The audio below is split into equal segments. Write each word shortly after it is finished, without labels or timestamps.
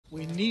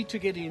We need to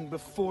get in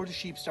before the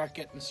sheep start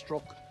getting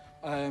struck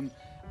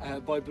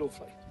by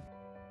blowfly.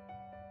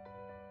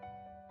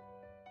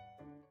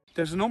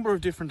 There's a number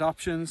of different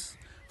options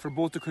for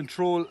both the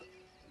control,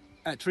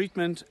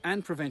 treatment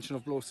and prevention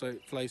of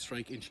blowfly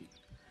strike in sheep.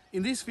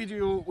 In this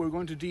video we're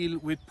going to deal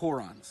with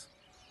pour-ons.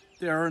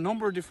 There are a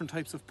number of different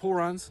types of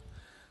pour-ons,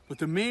 but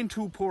the main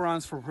two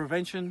pour-ons for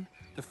prevention,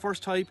 the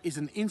first type is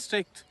an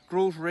insect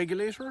growth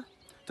regulator.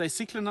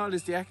 Dicyclonol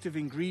is the active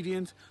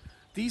ingredient.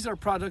 These are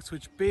products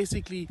which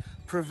basically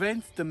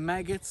prevent the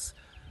maggots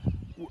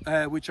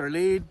which are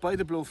laid by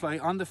the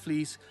blowfly on the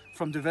fleece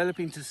from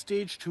developing to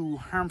stage 2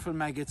 harmful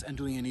maggots and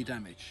doing any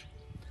damage.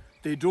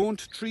 They don't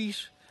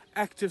treat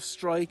active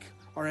strike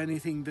or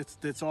anything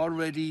that's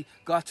already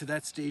got to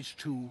that stage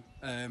 2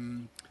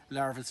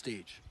 larval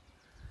stage.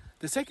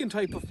 The second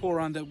type of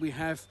pour-on that we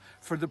have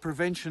for the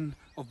prevention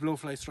of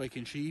blowfly strike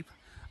in sheep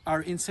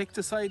are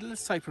insecticidal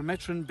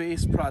cypermethrin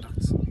based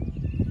products.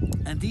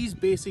 And these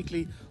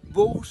basically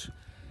both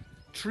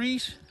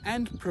treat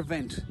and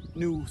prevent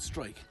new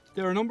strike.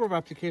 There are a number of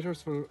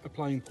applicators for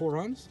applying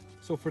pour-ons.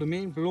 So for the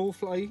main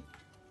blowfly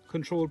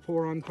control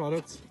pour-on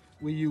products,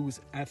 we use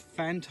a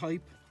fan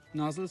type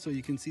nozzle. So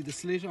you can see the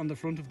slit on the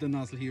front of the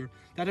nozzle here.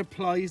 That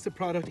applies the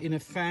product in a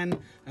fan,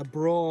 a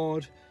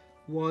broad,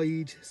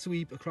 wide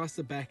sweep across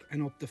the back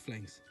and up the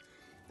flanks.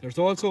 There's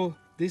also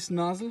this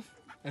nozzle,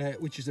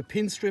 which is a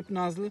pin strip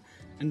nozzle,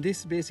 and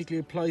this basically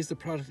applies the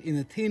product in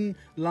a thin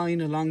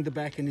line along the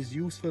back and is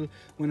useful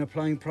when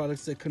applying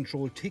products that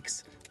control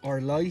ticks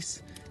or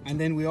lice. And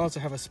then we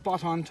also have a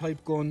spot-on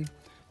type gun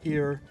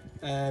here,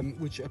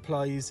 which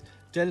applies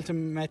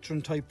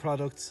deltametrin type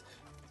products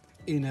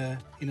in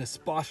a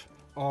spot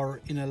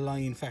or in a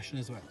line fashion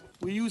as well.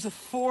 We use a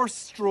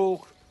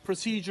 4-stroke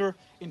procedure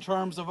in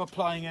terms of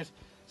applying it.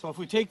 So if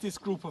we take this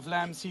group of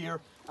lambs here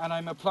and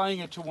I'm applying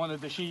it to one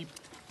of the sheep,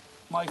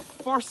 my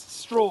first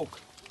stroke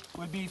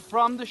will be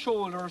from the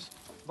shoulders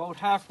about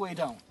halfway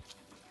down.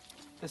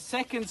 The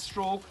second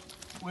stroke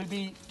will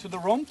be to the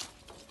rump.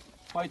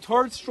 My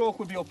third stroke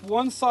will be up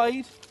one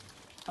side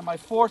and my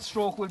fourth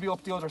stroke will be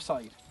up the other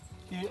side.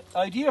 The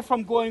idea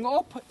from going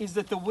up is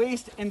that the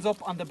waist ends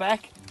up on the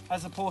back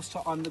as opposed to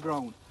on the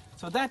ground.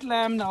 So that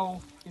lamb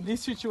now in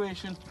this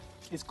situation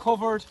is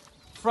covered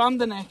from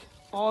the neck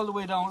all the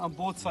way down on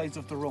both sides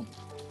of the rump.